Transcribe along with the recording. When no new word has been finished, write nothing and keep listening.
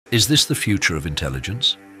Is this the future of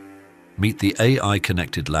intelligence? Meet the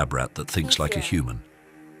AI-connected lab rat that thinks like a human.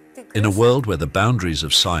 In a world where the boundaries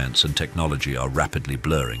of science and technology are rapidly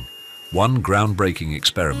blurring, one groundbreaking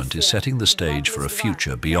experiment is setting the stage for a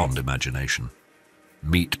future beyond imagination.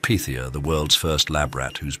 Meet Pythia, the world's first lab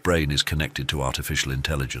rat whose brain is connected to artificial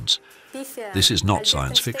intelligence. This is not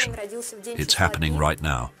science fiction. It's happening right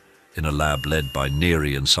now, in a lab led by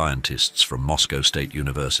Nerian scientists from Moscow State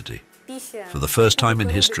University. For the first time in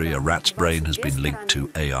history, a rat's brain has been linked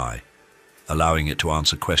to AI, allowing it to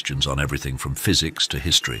answer questions on everything from physics to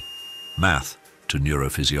history, math to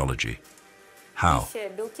neurophysiology. How?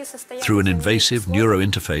 Through an invasive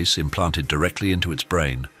neurointerface implanted directly into its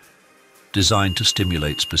brain, designed to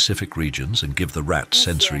stimulate specific regions and give the rat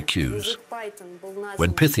sensory cues.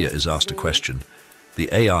 When Pythia is asked a question, the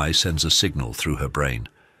AI sends a signal through her brain,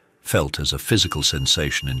 felt as a physical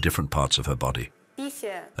sensation in different parts of her body.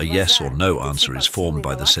 A yes or no answer is formed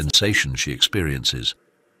by the sensation she experiences.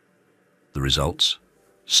 The results?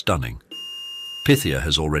 Stunning. Pythia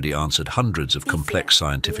has already answered hundreds of complex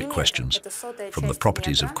scientific questions, from the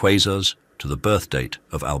properties of quasars to the birth date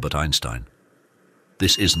of Albert Einstein.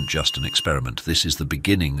 This isn't just an experiment, this is the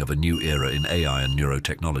beginning of a new era in AI and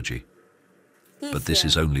neurotechnology. But this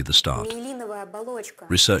is only the start.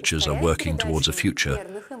 Researchers are working towards a future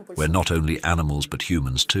where not only animals but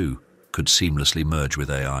humans too could seamlessly merge with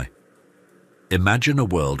AI. Imagine a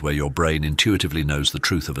world where your brain intuitively knows the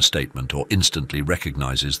truth of a statement or instantly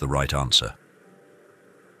recognizes the right answer.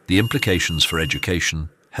 The implications for education,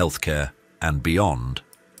 healthcare, and beyond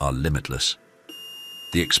are limitless.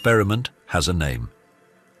 The experiment has a name: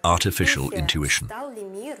 artificial intuition.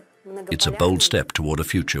 It's a bold step toward a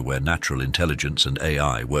future where natural intelligence and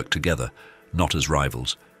AI work together, not as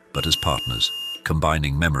rivals, but as partners,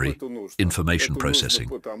 combining memory, information processing,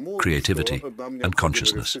 creativity, and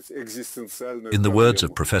consciousness. In the words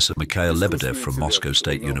of Professor Mikhail Lebedev from Moscow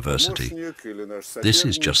State University, this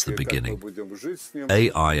is just the beginning.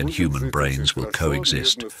 AI and human brains will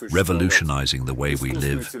coexist, revolutionizing the way we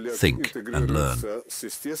live, think, and learn.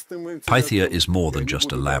 Pythia is more than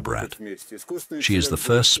just a lab rat. She is the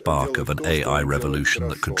first spark of an AI revolution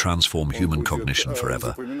that could transform human cognition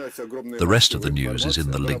forever. The rest of the news is in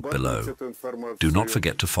the link below. Do not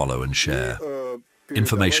forget to follow and share.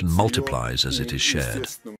 Information multiplies as it is shared.